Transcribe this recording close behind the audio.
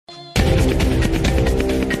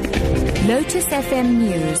Lotus FM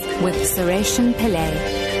News with Sureshan Pillay.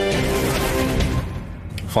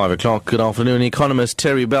 5 o'clock, good afternoon. Economist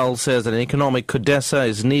Terry Bell says that an economic codessa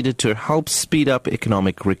is needed to help speed up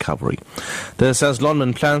economic recovery. This as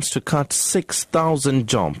Lonmin plans to cut 6,000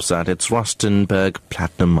 jobs at its Rustenburg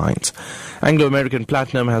platinum mines. Anglo-American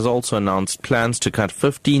Platinum has also announced plans to cut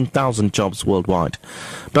 15,000 jobs worldwide.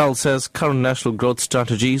 Bell says current national growth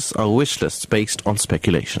strategies are wish lists based on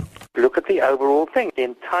speculation. Look at the overall thing, the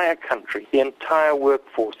entire country, the entire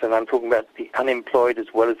workforce, and I'm talking about the unemployed as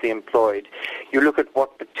well as the employed. You look at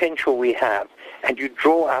what potential we have, and you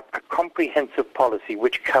draw up a comprehensive policy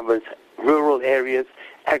which covers rural areas,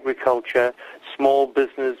 agriculture, small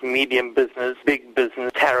business, medium business, big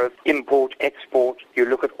business, tariff, import, export. You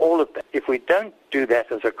look at all of that. If we don't do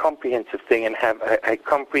that as a comprehensive thing and have a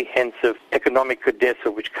comprehensive economic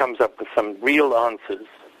codessa which comes up with some real answers,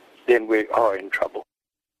 then we are in trouble.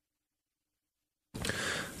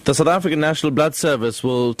 The South African National Blood Service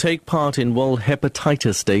will take part in World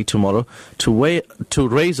Hepatitis Day tomorrow to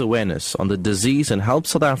raise awareness on the disease and help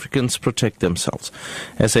South Africans protect themselves.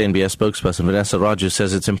 SANBS spokesperson Vanessa Raju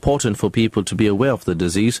says it's important for people to be aware of the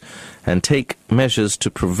disease and take measures to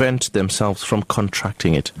prevent themselves from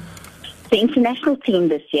contracting it. The international theme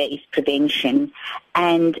this year is prevention,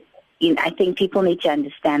 and I think people need to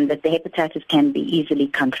understand that the hepatitis can be easily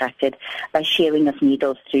contracted by sharing of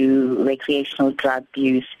needles through recreational drug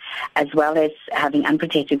use, as well as having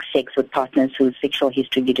unprotected sex with partners whose sexual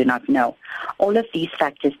history you do not know. All of these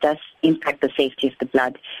factors does impact the safety of the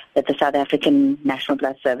blood that the South African National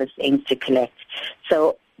Blood Service aims to collect.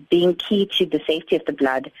 So being key to the safety of the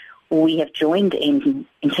blood, we have joined in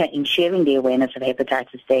sharing the awareness of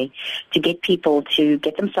Hepatitis Day to get people to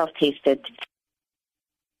get themselves tested.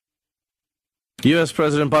 U.S.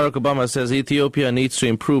 President Barack Obama says Ethiopia needs to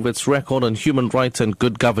improve its record on human rights and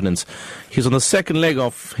good governance. He's on the second leg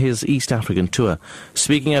of his East African tour.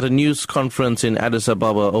 Speaking at a news conference in Addis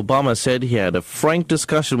Ababa, Obama said he had a frank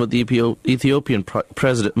discussion with the Ethiopian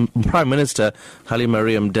Prime Minister Haile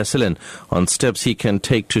Mariam Desalegn on steps he can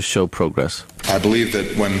take to show progress. I believe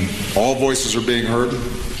that when all voices are being heard,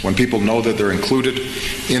 when people know that they're included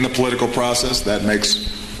in the political process, that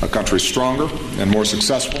makes a country stronger and more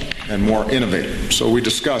successful and more innovative. So we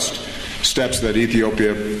discussed steps that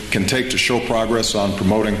Ethiopia can take to show progress on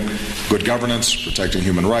promoting good governance, protecting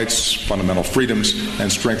human rights, fundamental freedoms,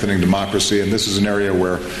 and strengthening democracy. And this is an area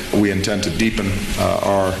where we intend to deepen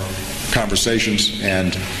our conversations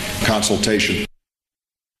and consultation.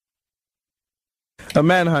 A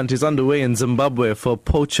manhunt is underway in Zimbabwe for a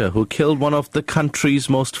poacher who killed one of the country's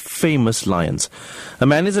most famous lions. A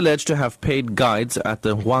man is alleged to have paid guides at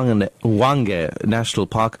the Hwange National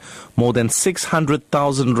Park more than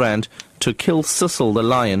 600,000 rand to kill Cecil the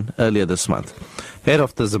lion earlier this month. Head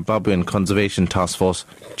of the Zimbabwean Conservation Task Force,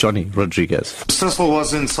 Johnny Rodriguez. Cecil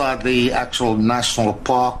was inside the actual national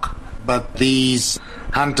park, but these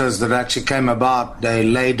hunters that actually came about, they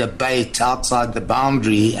laid a bait outside the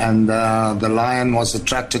boundary, and the lion was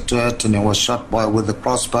attracted to it and it was shot with a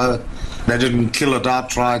crossbow. They didn't kill it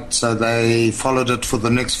outright, so they followed it for the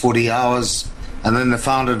next 40 hours, and then they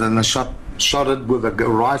found it and they shot it with a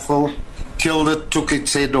rifle, killed it, took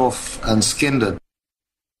its head off and skinned it.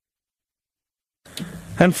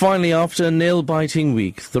 And finally, after a nail-biting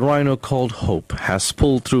week, the rhino called Hope has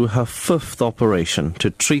pulled through her 5th operation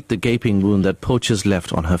to treat the gaping wound that poachers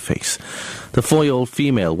left on her face. The 4-year-old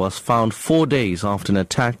female was found 4 days after an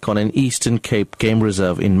attack on an Eastern Cape game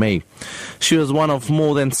reserve in May. She was one of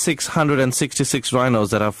more than 666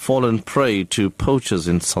 rhinos that have fallen prey to poachers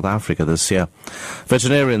in South Africa this year.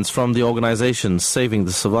 Veterinarians from the organization Saving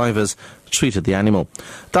the Survivors treated the animal.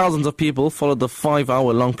 Thousands of people followed the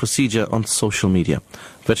 5-hour-long procedure on social media.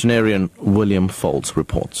 Veterinarian William Folds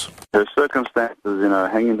reports. Her circumstances,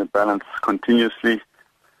 hang in the balance continuously.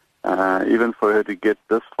 Even for her to get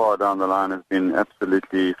this far down the line has been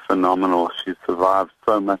absolutely phenomenal. She's survived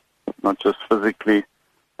so much, not just physically,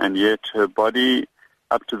 and yet her body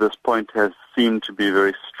up to this point has seemed to be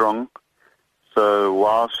very strong. So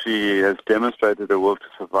while she has demonstrated her will to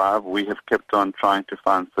survive, we have kept on trying to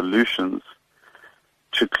find solutions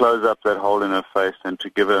to close up that hole in her face and to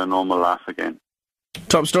give her a normal life again.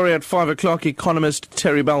 Top story at 5 o'clock. Economist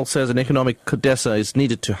Terry Bell says an economic codessa is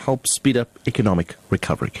needed to help speed up economic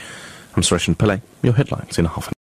recovery. I'm Sureshan Pillay. Your headlines in half an hour.